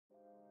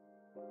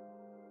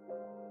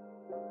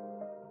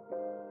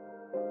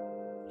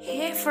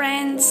Hey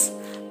friends,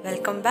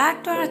 welcome back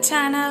to our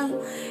channel.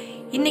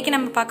 இன்னைக்கு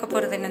நம்ம பார்க்க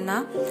போறது என்னன்னா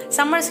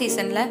சம்மர்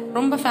சீசன்ல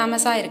ரொம்ப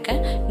ஃபேமஸா இருக்க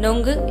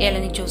நொங்கு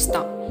இளநீ ஜூஸ்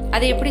தான்.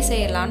 அதை எப்படி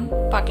செய்யலாம்னு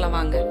பார்க்கலாம்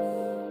வாங்க.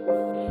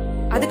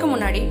 அதுக்கு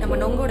முன்னாடி நம்ம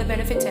நொங்கோட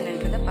பெனிஃபிட்ஸ்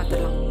என்னன்றதை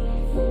பார்த்துடலாம்.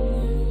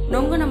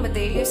 நொங்கு நம்ம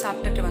டெய்லியும்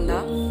சாப்பிட்டுட்டு வந்தா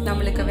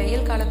நம்மளுக்கு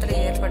வெயில் காலத்துல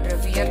ஏற்படுற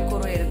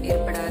வியர்க்குரு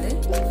ஏற்படாது.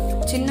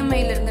 சின்ன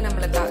மயிலிருந்து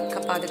நம்மளை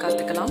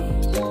பாதுகாத்துக்கலாம்.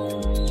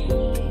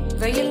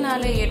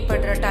 வெயில்னால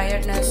ஏற்படுற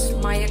டயர்ட்னஸ்,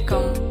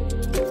 மயக்கம்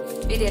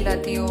இது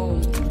எல்லாத்தையும்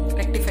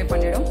ரெக்டிஃபை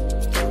பண்ணிடும்.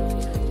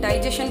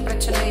 டைஜஷன்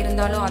பிரச்சனை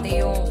இருந்தாலும்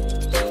அதையும்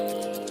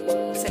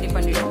சரி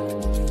பண்ணிடும்.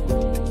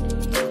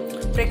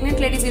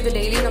 ப்ரெக்னென்ட் லேடிஸ் இது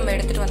டெய்லியும் நம்ம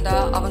எடுத்துகிட்டு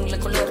வந்தால்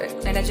அவங்களுக்குள்ள ஒரு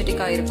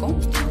எனர்ஜெட்டிக்காக இருக்கும்.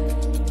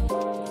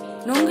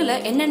 நொங்குல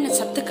என்னென்ன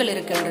சத்துக்கள்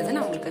இருக்குன்றது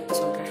நான் உங்களுக்கு இப்போ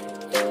சொல்கிறேன்.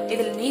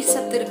 இதில் நீர்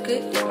சத்து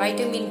இருக்குது,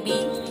 vitamin B,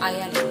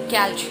 iron,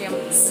 calcium,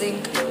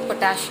 zinc,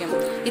 potassium,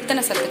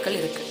 இத்தனை சத்துக்கள்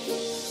இருக்குது.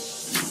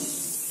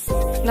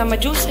 நம்ம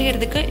ஜூஸ்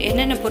செய்கிறதுக்கு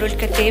என்னென்ன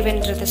பொருட்கள்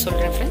தேவைன்றதை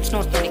சொல்கிறேன் ஃப்ரெண்ட்ஸ்,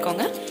 நோட்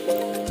பண்ணிக்கோங்க.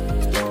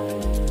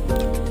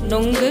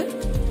 நொங்கு,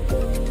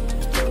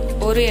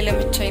 ஒரு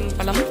எலுமிச்சை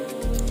பழம்,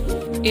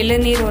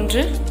 இளநீர்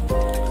ஒன்று,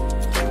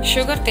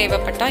 சுகர்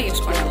தேவைப்பட்டால்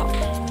யூஸ் பண்ணலாம்.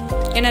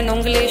 ஏன்னா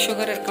நொங்குலேயே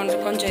சுகர்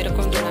கொஞ்சம்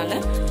இருக்குன்றதுனால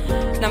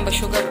நம்ம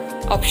சுகர்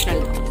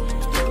ஆப்ஷனல் தான்.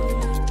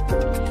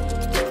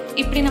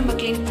 இப்படி நம்ம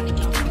க்ளீன்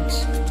பண்ணிக்கலாம்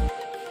ஃப்ரெண்ட்ஸ்.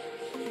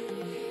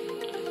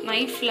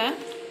 நைஃப்பில்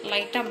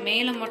லைட்டாக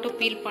மேலே மட்டும்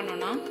பீல்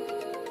பண்ணோன்னா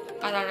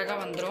அது அழகாக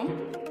வந்துடும்.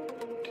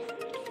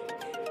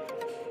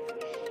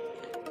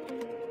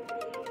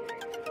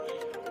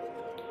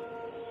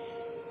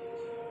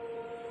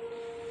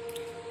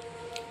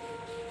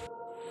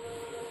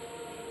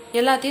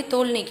 எல்லாத்தையும்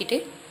தோல் நீக்கிட்டு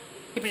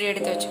இப்படி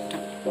எடுத்து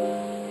வச்சுக்கிட்டேன்.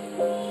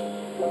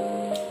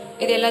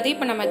 இது எல்லாத்தையும்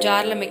இப்போ நம்ம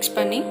ஜாரில் மிக்ஸ்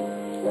பண்ணி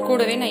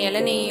கூடவே நான்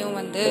இளநீயும்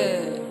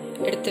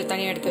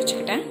தனியாக எடுத்து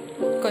வச்சுக்கிட்டேன்.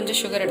 கொஞ்சம்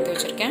சுகர் எடுத்து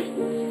வச்சுருக்கேன்.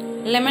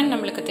 லெமன்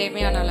நம்மளுக்கு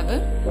தேவையான அளவு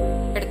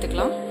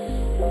எடுத்துக்கலாம்.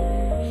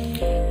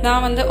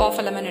 நான் ஆஃப்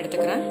லெமன்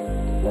எடுத்துக்கிறேன்.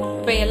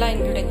 இப்போ எல்லா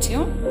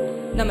இன்க்ரீடியன்ஸையும்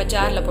நம்ம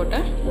ஜாரில் போட்டு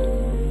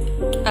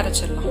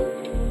அரைச்சிடலாம்.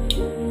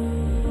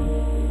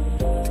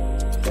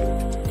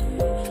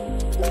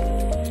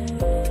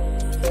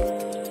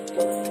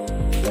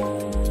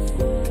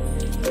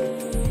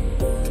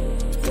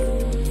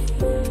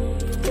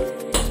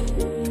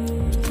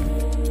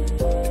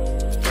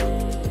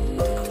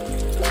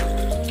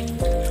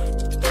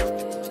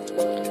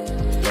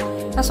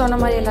 நான் சொன்ன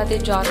மாதிரி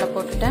எல்லாத்தையும் ஜாரில்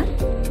போட்டுட்டேன்.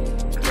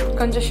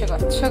 கொஞ்சம்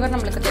சுகர்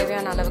நம்மளுக்கு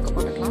தேவையான அளவுக்கு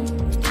போட்டுக்கலாம்.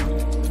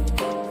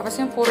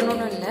 அவசியம்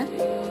போடணும்னு இல்லை,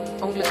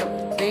 உங்களுக்கு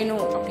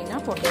வேணும் அப்படின்னா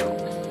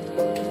போட்டுக்கலாம்.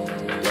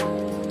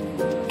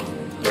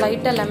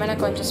 லைட்டாக லெமனை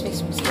கொஞ்சம்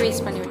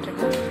ஸ்க்வீஸ் பண்ணி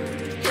விட்டுருங்க.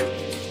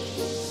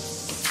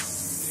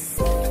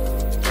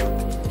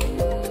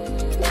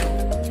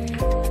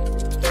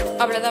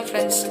 அவ்வளோதான்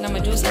ஃப்ரெண்ட்ஸ், நம்ம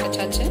ஜூஸ்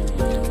அரைச்சாச்சு.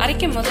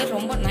 அரைக்கும் போது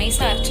ரொம்ப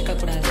நைஸாக அரைச்சிக்க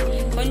கூடாது.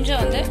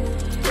 கொஞ்சம்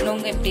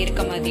நொங்கு இப்படி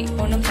இருக்க மாதிரி,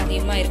 ஒன்றும்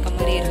அதிகமாக இருக்க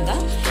மாதிரி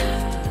இருந்தால்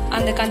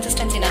அந்த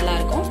கன்சிஸ்டன்சி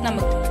நல்லாயிருக்கும்.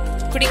 நம்ம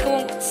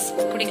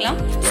குடிக்கலாம்.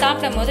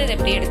 சாப்பிடும் போது இதை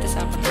எப்படி எடுத்து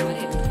சாப்பிட்ற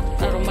மாதிரி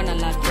இருக்கும். ரொம்ப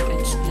நல்லாயிருக்கும்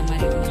ஃப்ரெண்ட்ஸ் இந்த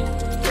மாதிரி.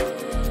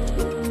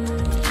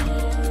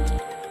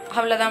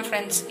 அவ்வளோதான்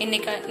ஃப்ரெண்ட்ஸ்,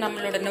 இன்றைக்கி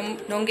நம்மளோட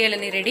நொங்கு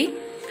இளநீர் ரெடி.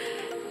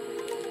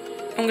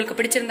 உங்களுக்கு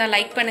பிடிச்சிருந்தா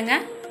லைக்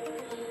பண்ணுங்கள்,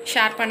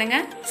 ஷேர்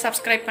பண்ணுங்கள்,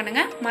 சப்ஸ்கிரைப்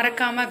பண்ணுங்கள்.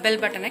 மறக்காமல்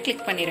பெல் பட்டனை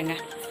கிளிக் பண்ணிடுங்க.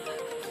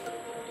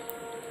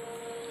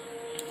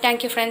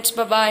 தேங்க்யூ ஃப்ரெண்ட்ஸ்,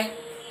 பாய்.